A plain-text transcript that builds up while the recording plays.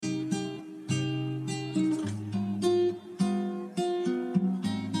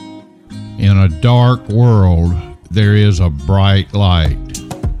In a dark world, there is a bright light.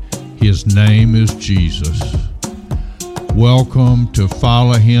 His name is Jesus. Welcome to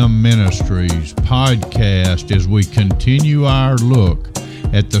Follow Him Ministries podcast as we continue our look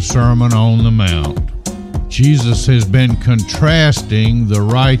at the Sermon on the Mount. Jesus has been contrasting the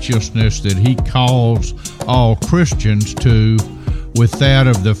righteousness that he calls all Christians to with that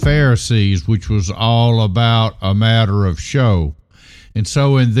of the Pharisees, which was all about a matter of show. And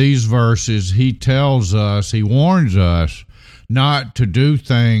so in these verses, he tells us, he warns us not to do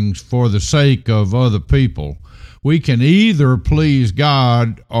things for the sake of other people. We can either please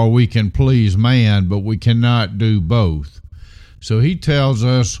God or we can please man, but we cannot do both. So he tells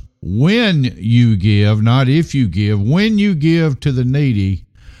us when you give, not if you give, when you give to the needy,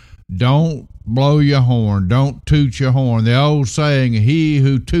 don't blow your horn, don't toot your horn. The old saying, he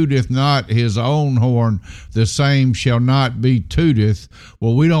who tooteth not his own horn, the same shall not be tooteth.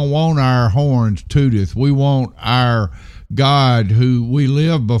 Well, we don't want our horns tooteth. We want our God who we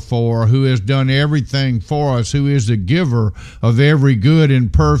live before, who has done everything for us, who is the giver of every good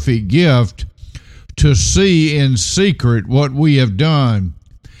and perfect gift, to see in secret what we have done.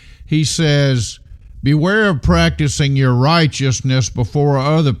 He says, beware of practicing your righteousness before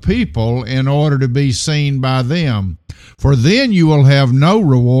other people in order to be seen by them, for then you will have no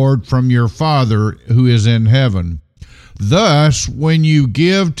reward from your Father who is in heaven. Thus, when you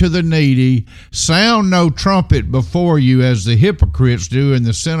give to the needy, sound no trumpet before you as the hypocrites do in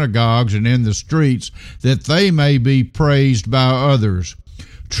the synagogues and in the streets, that they may be praised by others.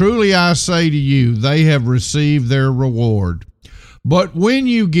 Truly I say to you, they have received their reward. But when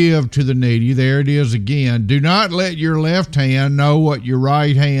you give to the needy, there it is again, do not let your left hand know what your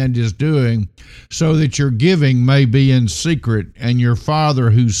right hand is doing, so that your giving may be in secret, and your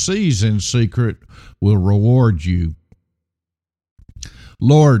Father who sees in secret will reward you.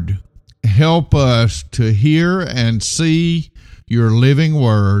 Lord, help us to hear and see your living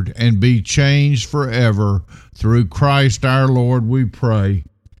word and be changed forever. Through Christ our Lord we pray.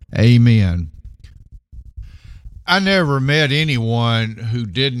 Amen. I never met anyone who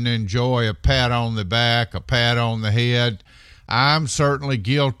didn't enjoy a pat on the back, a pat on the head. I'm certainly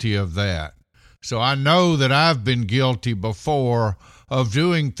guilty of that. So I know that I've been guilty before of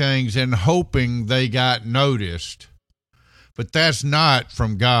doing things and hoping they got noticed. But that's not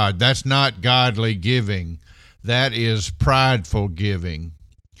from God. That's not godly giving. That is prideful giving.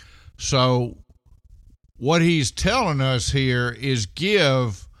 So what he's telling us here is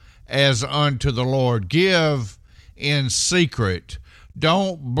give as unto the Lord. Give in secret.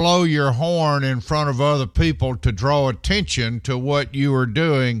 Don't blow your horn in front of other people to draw attention to what you are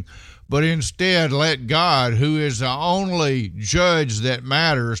doing, but instead let God, who is the only judge that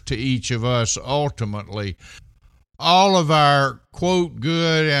matters to each of us ultimately. All of our quote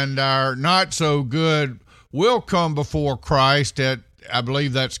good and our not so good will come before Christ at, I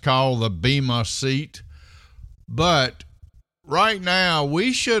believe that's called the Bema seat. But right now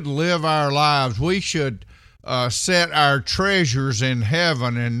we should live our lives. We should set our treasures in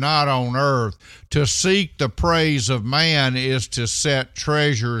heaven and not on earth. To seek the praise of man is to set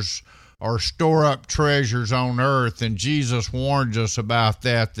treasures or store up treasures on earth, and Jesus warns us about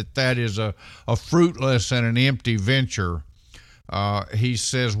that is a fruitless and an empty venture. He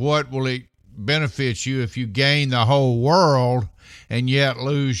says, what will it benefit you if you gain the whole world and yet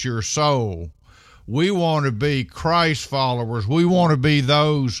lose your soul? We want to be Christ followers. We want to be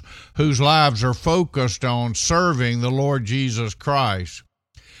those whose lives are focused on serving the Lord Jesus Christ.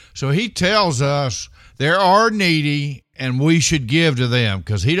 So he tells us there are needy and we should give to them,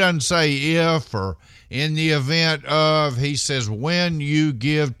 because he doesn't say if or in the event of. He says when you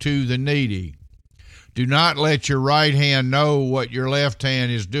give to the needy. Do not let your right hand know what your left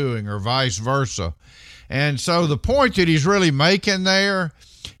hand is doing, or vice versa. And so the point that he's really making there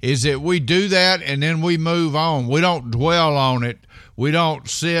is that we do that and then we move on. We don't dwell on it. We don't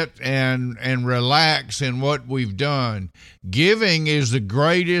sit and relax in what we've done. Giving is the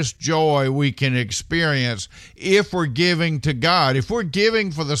greatest joy we can experience if we're giving to God. If we're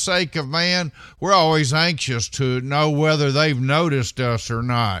giving for the sake of man, we're always anxious to know whether they've noticed us or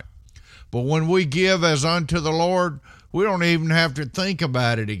not. But when we give as unto the Lord, we don't even have to think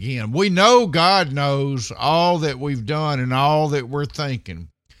about it again. We know God knows all that we've done and all that we're thinking.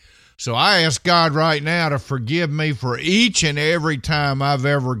 So I ask God right now to forgive me for each and every time I've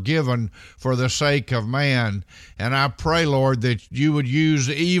ever given for the sake of man. And I pray, Lord, that you would use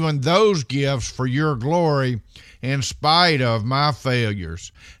even those gifts for your glory in spite of my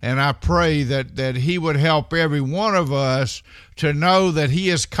failures. And I pray that he would help every one of us to know that he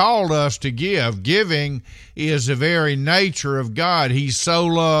has called us to give. Giving is the very nature of God. He so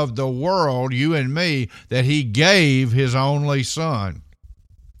loved the world, you and me, that he gave his only Son.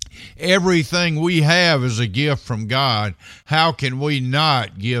 Everything we have is a gift from God. How can we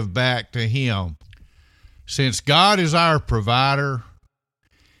not give back to him? Since God is our provider,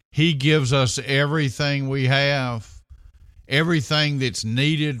 he gives us everything we have. Everything that's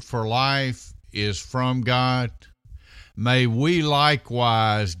needed for life is from God. May we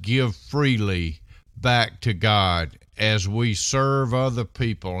likewise give freely back to God as we serve other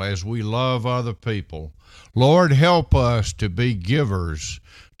people, as we love other people. Lord, help us to be givers,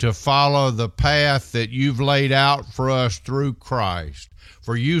 to follow the path that you've laid out for us through Christ.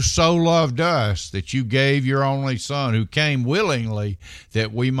 For you so loved us that you gave your only Son, who came willingly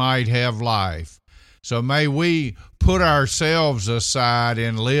that we might have life. So may we put ourselves aside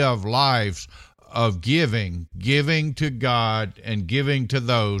and live lives of giving to God and giving to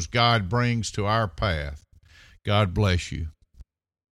those God brings to our path. God bless you.